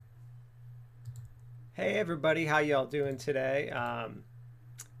Hey everybody, how y'all doing today?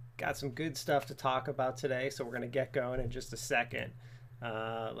 Got some good stuff to talk about today, so we're gonna get going in just a second.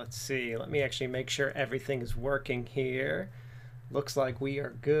 Let's see. Let me actually make sure everything is working here. Looks like we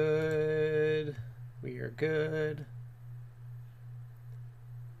are good. We are good.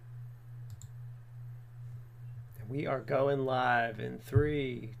 We are going live in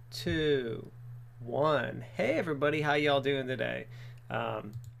three, two, one. Hey everybody, how y'all doing today?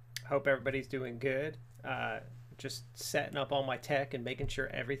 Um, Hope everybody's doing good. Just setting up all my tech and making sure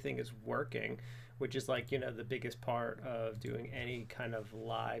everything is working, which is like, the biggest part of doing any kind of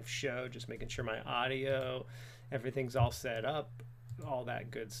live show, just making sure my audio, everything's all set up, all that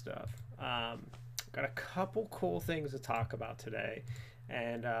good stuff. Got a couple cool things to talk about today,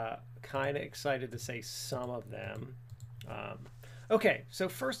 and kind of excited to say some of them. Um, okay, so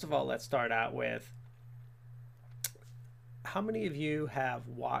first of all, let's start out with how many of you have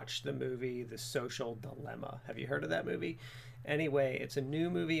watched the movie The Social Dilemma? Have you heard of that movie? Anyway, it's a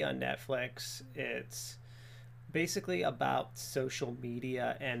new movie on Netflix. It's basically about social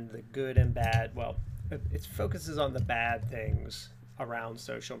media and the good and bad. Well, it focuses on the bad things around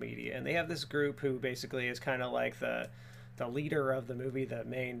social media. And they have this group who basically is kind of like the leader of the movie, the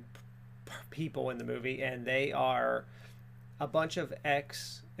main people in the movie, and they are a bunch of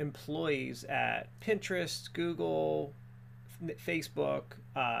ex employees at Pinterest, Google, Facebook,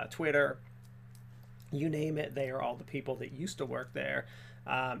 Twitter, you name it. They are all the people that used to work there.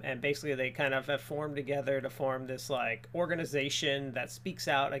 And basically, they kind of have formed together to form this like organization that speaks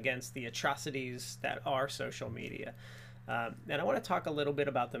out against the atrocities that are social media. And I want to talk a little bit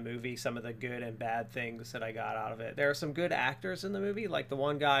about the movie, some of the good and bad things that I got out of it. There are some good actors in the movie, like the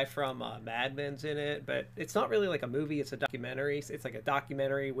one guy from Mad Men's in it, but it's not really like a movie, it's a documentary. It's like a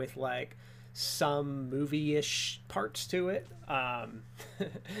documentary with like some movie-ish parts to it, I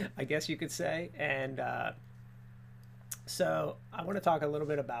guess you could say. And so I want to talk a little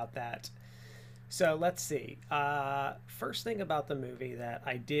bit about that. So let's see. First thing about the movie that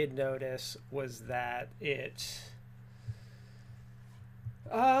I did notice was that it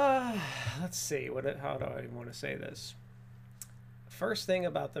uh, let's see. How do I want to say this? First thing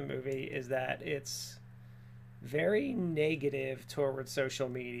about the movie is that it's very negative towards social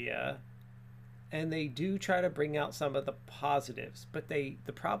media, and they do try to bring out some of the positives. But the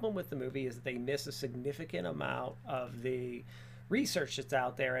problem with the movie is that they miss a significant amount of the research that's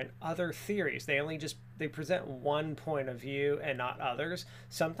out there and other theories. They present one point of view and not others.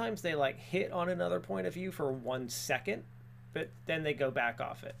 Sometimes they like hit on another point of view for 1 second, but then they go back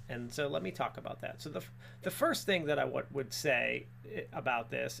off it. And so let me talk about that. So the first thing that I would say about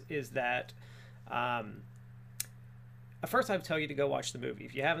this is that first I'd tell you to go watch the movie.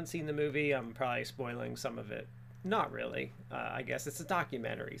 If you haven't seen the movie, I'm probably spoiling some of it. Not really. I guess it's a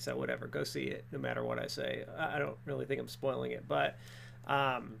documentary, so whatever. Go see it, no matter what I say. I don't really think I'm spoiling it, but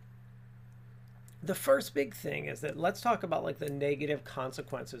the first big thing is that let's talk about like the negative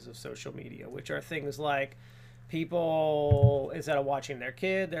consequences of social media, which are things like people, instead of watching their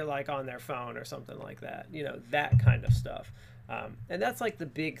kid, they're like on their phone or something like that, that kind of stuff. And that's like the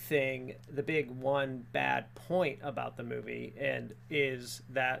big thing, the big one bad point about the movie, and is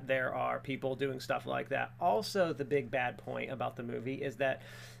that there are people doing stuff like that. Also, the big bad point about the movie is that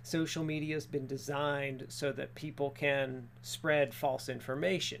social media has been designed so that people can spread false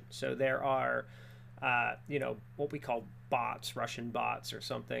information. So there are what we call bots, Russian bots or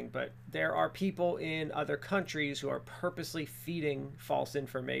something, but there are people in other countries who are purposely feeding false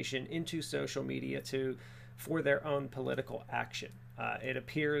information into social media for their own political action. It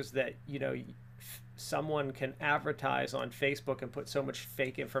appears that, someone can advertise on Facebook and put so much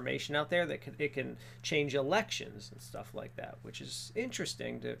fake information out there that it can change elections and stuff like that, which is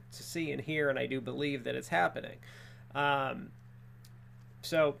interesting to see and hear, and I do believe that it's happening.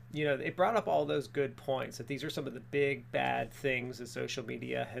 So, it brought up all those good points, that these are some of the big bad things that social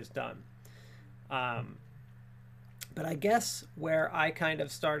media has done. But I guess where I kind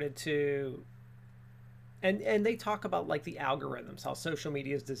of started to, and they talk about like the algorithms, how social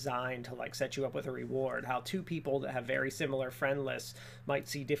media is designed to like set you up with a reward, how two people that have very similar friend lists might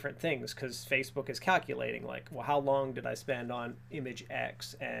see different things because Facebook is calculating like, well, how long did I spend on image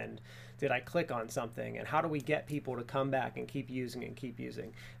X, and did I click on something, and how do we get people to come back and keep using and keep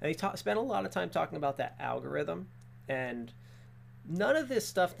using. And they spent a lot of time talking about that algorithm, and none of this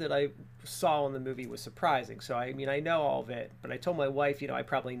stuff that I saw in the movie was surprising. So, I mean, I know all of it, but I told my wife, I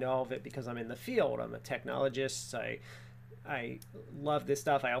probably know all of it because I'm in the field. I'm a technologist. I love this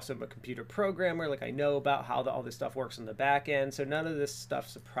stuff. I also am a computer programmer. Like, I know about how all this stuff works on the back end. So none of this stuff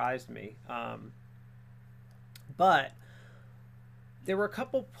surprised me. But there were a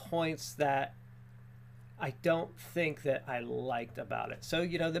couple points that I don't think that I liked about it. So,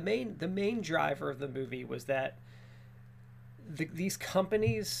 the main driver of the movie was that these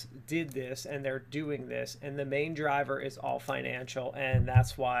companies did this and they're doing this, and the main driver is all financial, and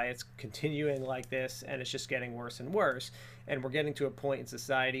that's why it's continuing like this, and it's just getting worse and worse. And we're getting to a point in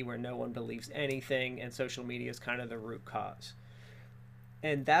society where no one believes anything, and social media is kind of the root cause.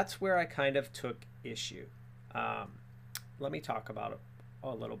 And that's where I kind of took issue. Let me talk about it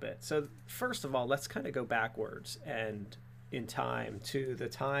a little bit. So first of all, let's kind of go backwards and in time to the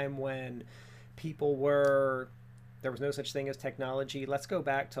time when people were there was no such thing as technology. Let's go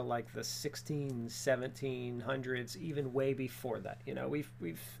back to like the 1700s, even way before that.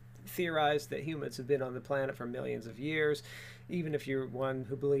 We've theorized that humans have been on the planet for millions of years. Even if you're one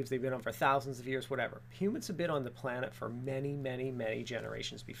who believes they've been on for thousands of years, whatever. Humans have been on the planet for many, many, many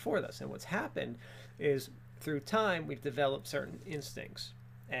generations before this. And what's happened is through time, we've developed certain instincts.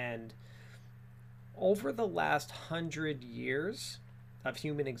 And over the last 100 years of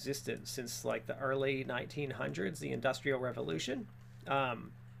human existence, since like the early 1900s, the Industrial Revolution,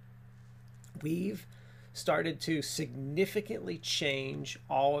 we've started to significantly change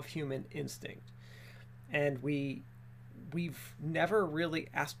all of human instinct. And we've never really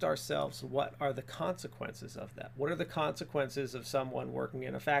asked ourselves, what are the consequences of that? What are the consequences of someone working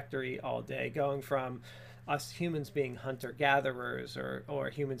in a factory all day, going from us humans being hunter-gatherers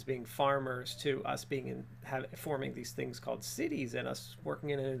or humans being farmers to us being forming these things called cities and us working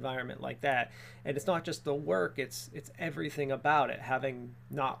in an environment like that. And it's not just the work, it's everything about it, having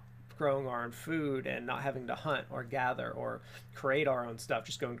not growing our own food and not having to hunt or gather or create our own stuff,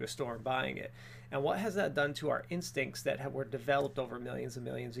 just going to a store and buying it. And what has that done to our instincts that were developed over millions and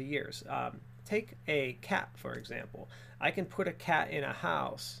millions of years? Take a cat, for example. I can put a cat in a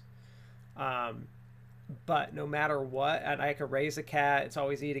house, but no matter what, and I can raise a cat, it's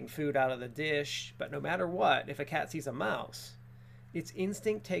always eating food out of the dish, but no matter what, if a cat sees a mouse, its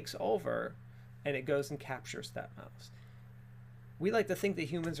instinct takes over and it goes and captures that mouse. We like to think that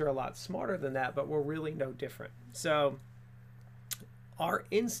humans are a lot smarter than that, but we're really no different. So our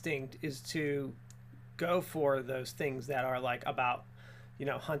instinct is to go for those things that are like about,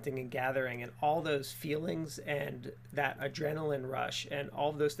 hunting and gathering and all those feelings and that adrenaline rush and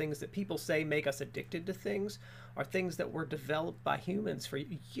all of those things that people say make us addicted to things are things that were developed by humans for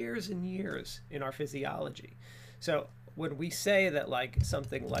years and years in our physiology. So when we say that like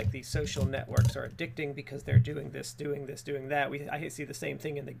something like these social networks are addicting because they're doing this, doing that, I see the same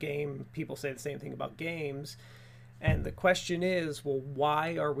thing in the game. People say the same thing about games. And the question is, well,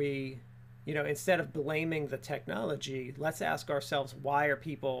 why are we, instead of blaming the technology, let's ask ourselves,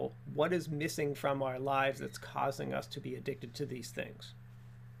 what is missing from our lives that's causing us to be addicted to these things?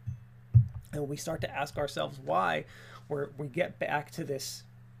 And we start to ask ourselves why, we get back to this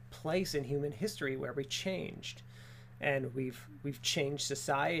place in human history where we changed. And we've changed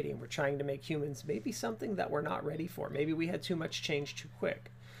society, and we're trying to make humans maybe something that we're not ready for. Maybe we had too much change too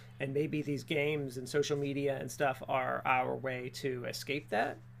quick. And maybe these games and social media and stuff are our way to escape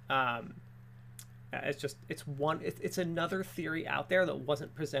that. It's another theory out there that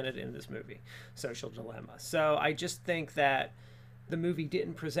wasn't presented in this movie, Social Dilemma. So I just think that the movie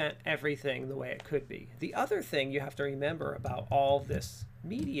didn't present everything the way it could be. The other thing you have to remember about all this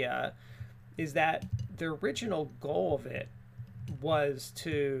media is that the original goal of it was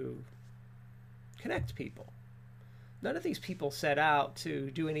to connect people. None of these people set out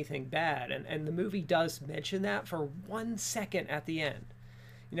to do anything bad, and the movie does mention that for 1 second at the end.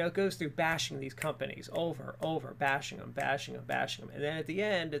 It goes through bashing these companies over, bashing them. And then at the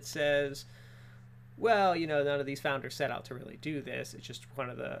end it says, well, none of these founders set out to really do this. It's just one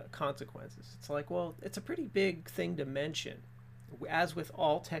of the consequences. It's like, well, it's a pretty big thing to mention. As with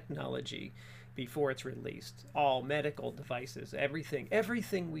all technology, before it's released, all medical devices,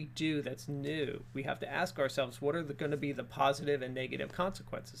 everything we do that's new, we have to ask ourselves, what are going to be the positive and negative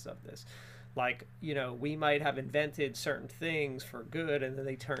consequences of this? Like, we might have invented certain things for good and then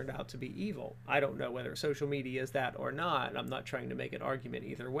they turned out to be evil. I don't know whether social media is that or not. I'm not trying to make an argument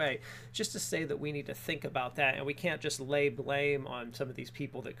either way. Just to say that we need to think about that, and we can't just lay blame on some of these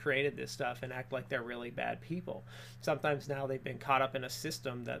people that created this stuff and act like they're really bad people. Sometimes now they've been caught up in a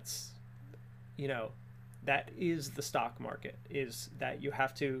system that's, that is the stock market, is that you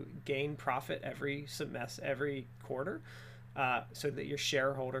have to gain profit every quarter. So that your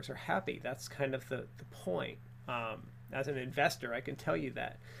shareholders are happy. That's kind of the point. As an investor, I can tell you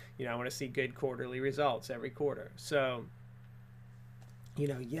that. I want to see good quarterly results every quarter. So,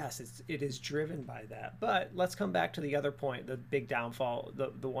 yes, it is driven by that. But let's come back to the other point, the big downfall,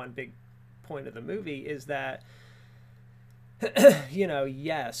 the one big point of the movie is that,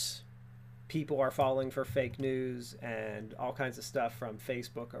 yes, people are falling for fake news and all kinds of stuff from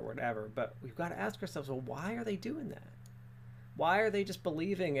Facebook or whatever. But we've got to ask ourselves, well, why are they doing that? Why are they just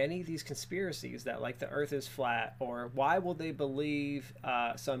believing any of these conspiracies that like the earth is flat? Or why will they believe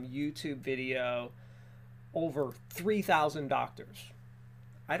some YouTube video over 3,000 doctors?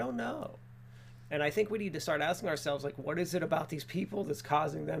 I don't know. And I think we need to start asking ourselves, like, what is it about these people that's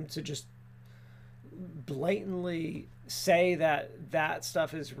causing them to just blatantly say that that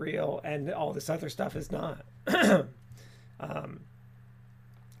stuff is real and all this other stuff is not? And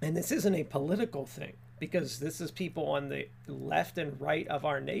this isn't a political thing, because this is people on the left and right of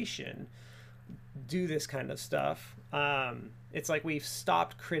our nation do this kind of stuff. It's like we've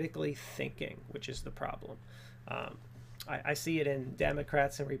stopped critically thinking, which is the problem. I see it in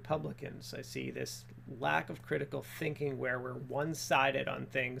Democrats and Republicans. I see this lack of critical thinking where we're one-sided on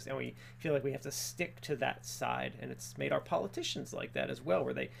things and we feel like we have to stick to that side. And it's made our politicians like that as well,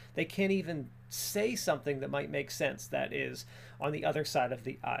 where they can't even say something that might make sense that is on the other side of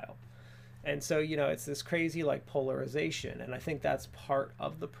the aisle. And so, you know, it's this crazy like polarization. And I think that's part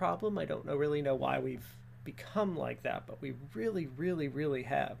of the problem. I don't really know why we've become like that, but we really, really, really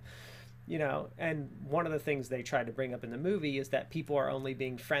have. You know, and one of the things they try to bring up in the movie is that people are only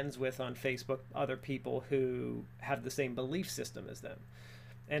being friends with on Facebook other people who have the same belief system as them.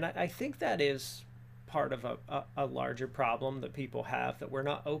 And I think that is part of a larger problem that people have, that we're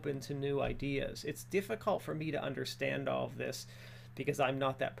not open to new ideas. It's difficult for me to understand all of this because I'm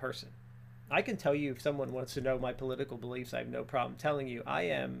not that person. I can tell you, if someone wants to know my political beliefs, I have no problem telling you. I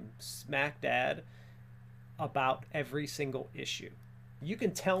am smack dad about every single issue. You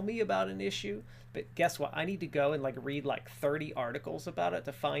can tell me about an issue, but guess what? I need to go and like read like 30 articles about it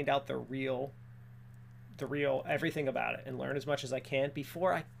to find out the real everything about it, and learn as much as I can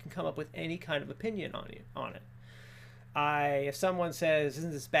before I can come up with any kind of opinion on it. If someone says, "Isn't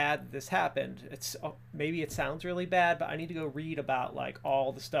this bad that this happened?" Maybe it sounds really bad, but I need to go read about like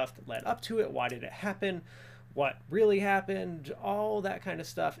all the stuff that led up to it. Why did it happen? What really happened, all that kind of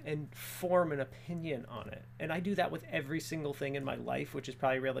stuff, and form an opinion on it. And I do that with every single thing in my life, which is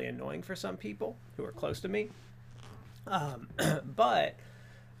probably really annoying for some people who are close to me. But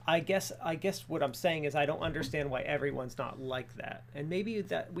I guess what I'm saying is I don't understand why everyone's not like that. And maybe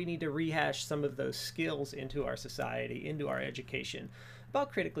that we need to rehash some of those skills into our society, into our education,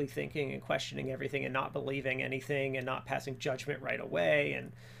 about critically thinking and questioning everything and not believing anything and not passing judgment right away,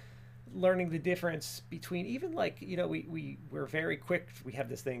 and learning the difference between, even like, you know, we're very quick, we have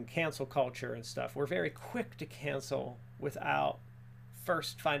this thing, cancel culture and stuff. We're very quick to cancel without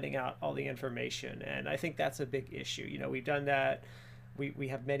first finding out all the information. And I think that's a big issue. You know, we've done that. We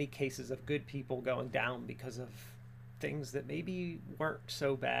have many cases of good people going down because of things that maybe weren't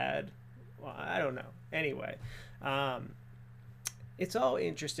so bad. Well, I don't know. Anyway, it's all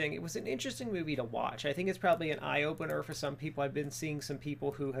interesting. It was an interesting movie to watch. I think it's probably an eye-opener for some people. I've been seeing some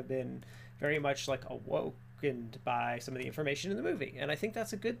people who have been very much like awoken by some of the information in the movie. And I think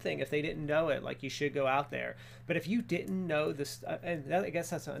that's a good thing. If they didn't know it, like, you should go out there. But if you didn't know this, and I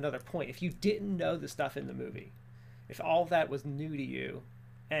guess that's another point. If you didn't know the stuff in the movie, if all of that was new to you,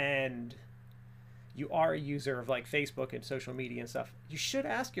 and you are a user of like Facebook and social media and stuff, you should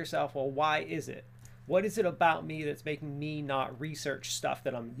ask yourself, well, why is it? What is it about me that's making me not research stuff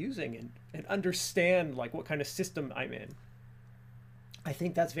that I'm using and understand like what kind of system I'm in? I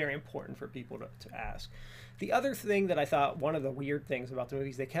think that's very important for people to ask. The other thing that I thought, one of the weird things about the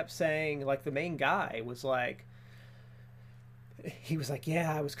movies, they kept saying, like, the main guy was like, he was like,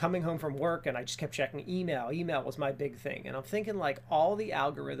 yeah, I was coming home from work and I just kept checking email. Email was my big thing. And I'm thinking, like, all the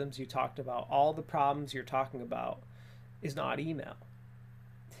algorithms you talked about, all the problems you're talking about is not email.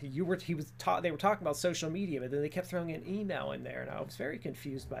 They were talking about social media, but then they kept throwing an email in there, and I was very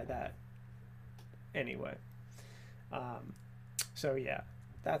confused by that. Anyway, so yeah,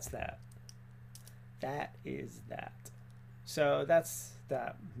 that's that. That is that. So that's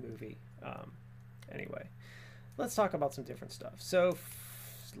that movie. Anyway, let's talk about some different stuff. So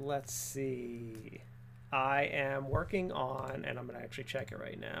let's see. I am working on, and I'm going to actually check it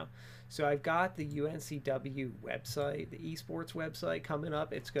right now. So I've got the UNCW website, the esports website coming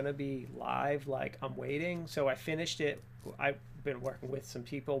up. It's going to be live, like, I'm waiting. So I finished it. I've been working with some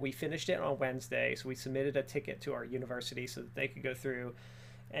people. We finished it on Wednesday. So we submitted a ticket to our university so that they could go through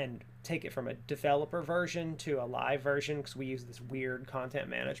and take it from a developer version to a live version, because we use this weird content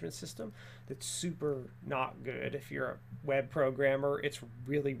management system that's super not good. If you're a web programmer, it's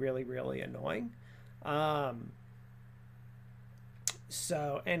really, really, really annoying.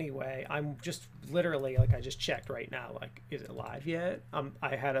 So anyway, I'm just literally like, I just checked right now, like, is it live yet?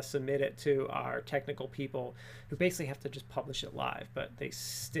 I had to submit it to our technical people who basically have to just publish it live, but they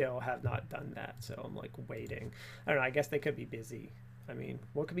still have not done that. So I'm like waiting. I don't know. I guess they could be busy. I mean,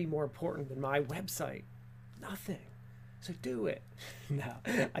 what could be more important than my website? Nothing. So do it. No,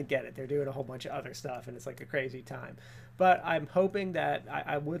 I get it. They're doing a whole bunch of other stuff and it's like a crazy time. But I'm hoping that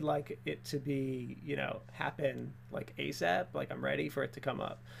I would like it to be, happen like ASAP. Like I'm ready for it to come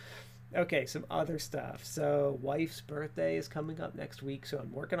up. Okay, some other stuff. So wife's birthday is coming up next week. So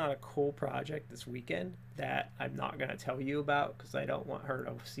I'm working on a cool project this weekend that I'm not going to tell you about because I don't want her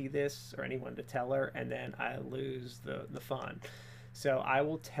to see this or anyone to tell her. And then I lose the fun. So I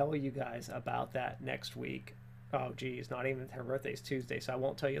will tell you guys about that next week. Oh geez, not even her birthday's Tuesday, so I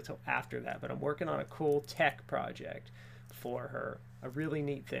won't tell you until after that. But I'm working on a cool tech project for her, a really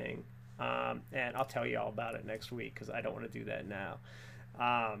neat thing, and I'll tell you all about it next week because I don't want to do that now.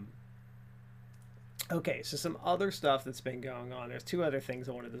 Okay, so some other stuff that's been going on. There's two other things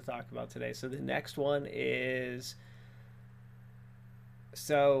I wanted to talk about today. So the next one is,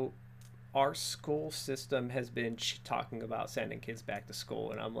 so our school system has been talking about sending kids back to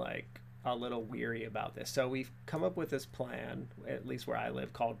school, and I'm like a little weary about this. So we've come up with this plan, at least where I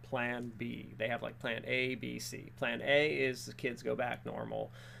live, called Plan B. They have like Plan A, B, C. Plan A is the kids go back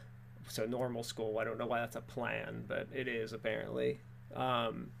normal. So normal school. I don't know why that's a plan, but it is apparently.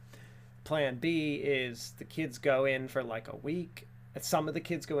 Plan B is the kids go in for like a week. Some of the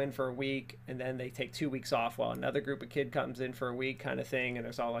kids go in for a week and then they take 2 weeks off while another group of kid comes in for a week kind of thing. And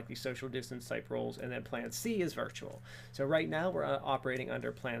there's all like these social distance type rules. And then Plan C is virtual. So right now we're operating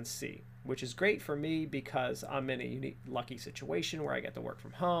under Plan C, which is great for me because I'm in a unique, lucky situation where I get to work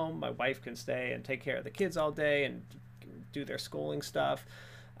from home. My wife can stay and take care of the kids all day and do their schooling stuff.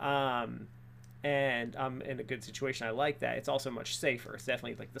 And I'm in a good situation. I like that. It's also much safer. It's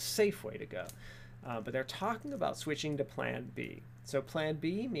definitely like the safe way to go. But they're talking about switching to Plan B. So Plan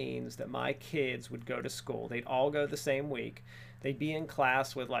B means that my kids would go to school. They'd all go the same week. They'd be in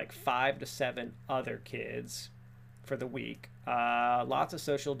class with like 5 to 7 other kids for the week. Lots of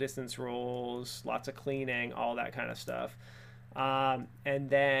social distance rules, lots of cleaning, all that kind of stuff. And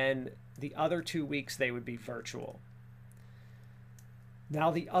then the other 2 weeks, they would be virtual. Now,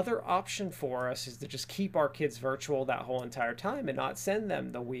 the other option for us is to just keep our kids virtual that whole entire time and not send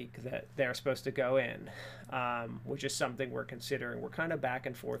them the week that they're supposed to go in, which is something we're considering. We're kind of back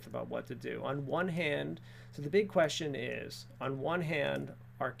and forth about what to do. On one hand, so the big question is, on one hand,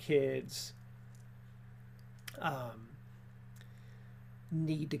 our kids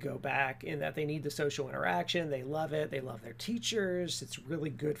need to go back in that they need the social interaction. They love it. They love their teachers. It's really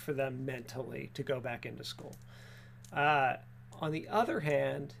good for them mentally to go back into school. On the other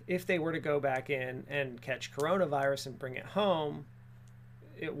hand, if they were to go back in and catch coronavirus and bring it home,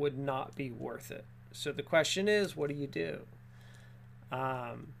 it would not be worth it. So the question is, what do you do?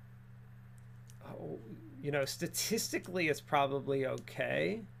 Statistically, it's probably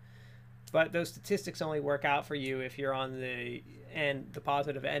okay, but those statistics only work out for you if you're on the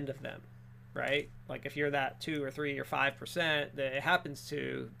positive end of them, right? Like if you're that 2 or 3 or 5% that it happens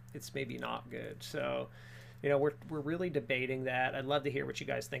to, it's maybe not good. So we're really debating that. I'd love to hear what you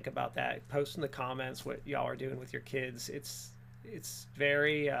guys think about that. Post in the comments what y'all are doing with your kids. It's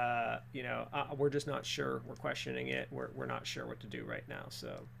very, we're just not sure. We're questioning it. We're not sure what to do right now.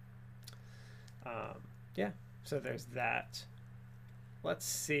 So, yeah. So there's that. Let's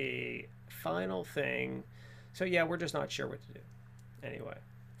see. Final thing. So yeah, we're just not sure what to do. Anyway,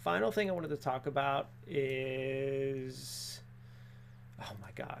 final thing I wanted to talk about is... Oh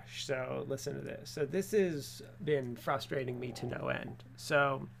my gosh. So listen to this. So this has been frustrating me to no end.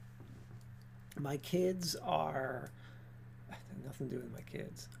 So my kids are, nothing to do with my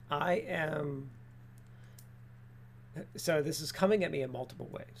kids. So this is coming at me in multiple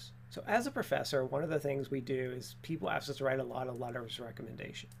ways. So as a professor, one of the things we do is people ask us to write a lot of letters of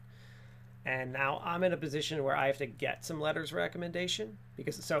recommendation. And now I'm in a position where I have to get some letters of recommendation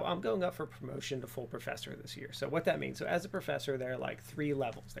so I'm going up for promotion to full professor this year. So what that means, so as a professor, there are like 3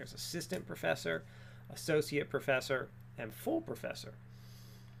 levels. There's assistant professor, associate professor, and full professor.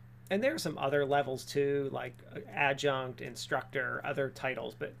 And there are some other levels too, like adjunct, instructor, other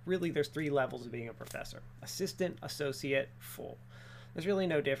titles, but really there's 3 levels of being a professor: assistant, associate, full. There's really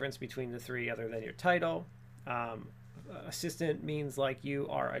no difference between the 3 other than your title. Assistant means like you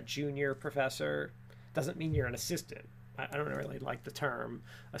are a junior professor. Doesn't mean you're an assistant. I don't really like the term.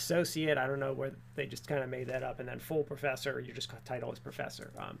 Associate, I don't know where they just kind of made that up. And then full professor, your just title is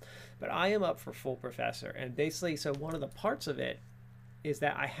professor. But I am up for full professor. And basically, so one of the parts of it is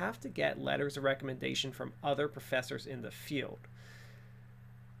that I have to get letters of recommendation from other professors in the field.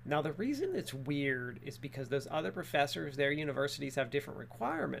 Now, the reason it's weird is because those other professors, their universities have different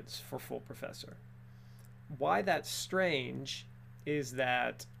requirements for full professor. Why that's strange is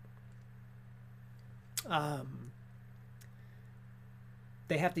that um,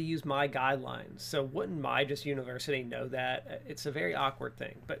 they have to use my guidelines. So wouldn't my just university know that? It's a very awkward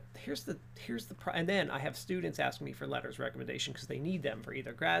thing. But and then I have students asking me for letters of recommendation because they need them for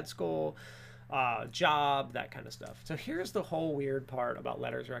either grad school, job, that kind of stuff. So here's the whole weird part about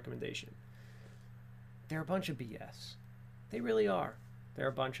letters of recommendation. They're a bunch of BS. They really are. They're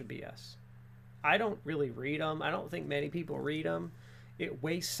a bunch of BS. I don't really read them. I don't think many people read them. It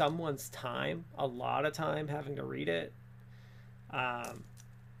wastes someone's time, a lot of time having to read it. I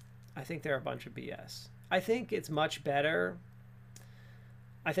think they're a bunch of BS. I think it's much better.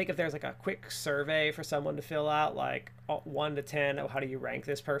 I think if there's like a quick survey for someone to fill out, like 1 to 10, how do you rank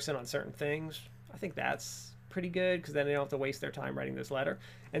this person on certain things? I think that's pretty good because then they don't have to waste their time writing this letter.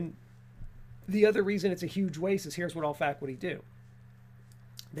 And the other reason it's a huge waste is here's what all faculty do.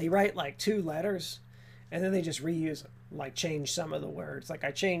 They write like 2 letters and then they just reuse them, like change some of the words. Like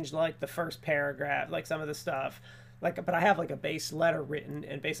I changed like the first paragraph, like some of the stuff. Like, but I have like a base letter written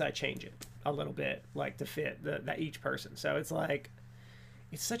and basically I change it a little bit, like to fit that each person. So it's like,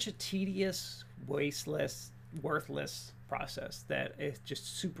 it's such a tedious, wasteless, worthless process that it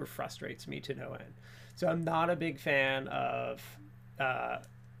just super frustrates me to no end. So I'm not a big fan of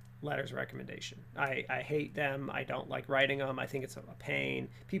letters of recommendation. I hate them. I don't like writing them. I think it's a pain.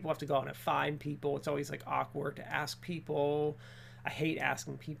 People have to go out and find people. It's always like awkward to ask people. I hate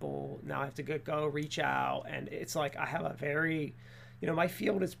asking people. Now I have to go reach out. And it's like I have a very, my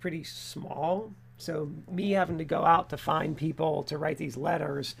field is pretty small. So me having to go out to find people to write these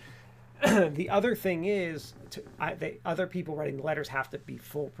letters. The other thing is, other people writing letters have to be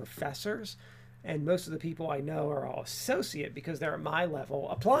full professors. And most of the people I know are all associate because they're at my level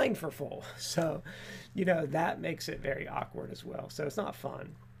applying for full. So, that makes it very awkward as well. So it's not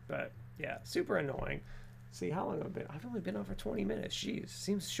fun. But yeah, super annoying. See, how long have I been? I've only been on for 20 minutes. Jeez,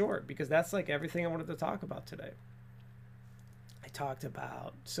 seems short because that's like everything I wanted to talk about today. I talked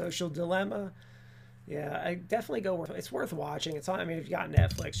about Social Dilemma. Yeah, I definitely it's worth watching. It's on. I mean, if you got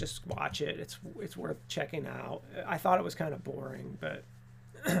Netflix, just watch it. It's worth checking out. I thought it was kind of boring, but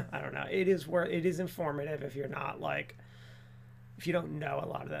I don't know. It is informative if you're not like, if you don't know a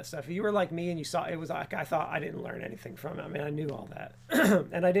lot of that stuff. If you were like me and you saw it was like, I thought I didn't learn anything from it. I mean, I knew all that,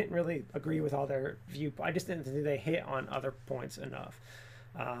 and I didn't really agree with all their I just didn't think they hit on other points enough.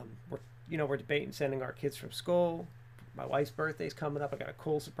 We're debating sending our kids from school. My wife's birthday's coming up. I got a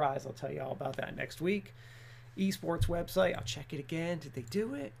cool surprise. I'll tell you all about that next week. Esports website. I'll check it again. Did they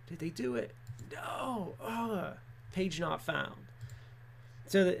do it? No. Page not found.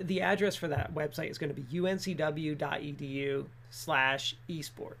 So the address for that website is going to be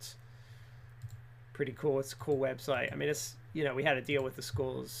uncw.edu/esports. Pretty cool. It's a cool website. I mean, it's, we had to deal with the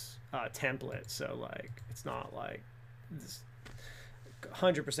school's template. So like, it's not like this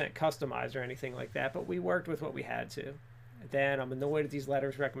 100% customized or anything like that, but we worked with what we had to. Then I'm annoyed at these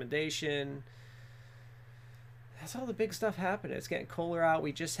letters recommendation. That's all the big stuff happening. It's getting cooler out.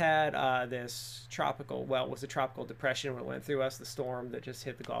 We just had this tropical, well, it was a tropical depression when it went through us, the storm that just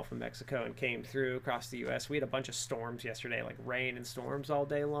hit the Gulf of Mexico and came through across the U.S. We had a bunch of storms yesterday, like rain and storms all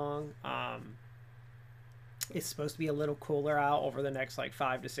day long. It's supposed to be a little cooler out over the next like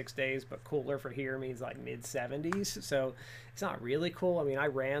 5 to 6 days, but cooler for here means like mid 70s. So it's not really cool. I mean, I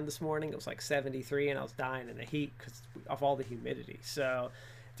ran this morning. It was like 73 and I was dying in the heat because of all the humidity. So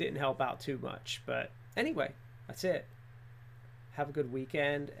it didn't help out too much. But anyway, that's it. Have a good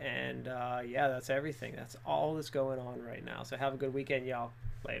weekend. And yeah, that's everything. That's all that's going on right now. So have a good weekend, y'all.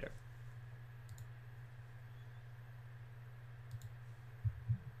 Later.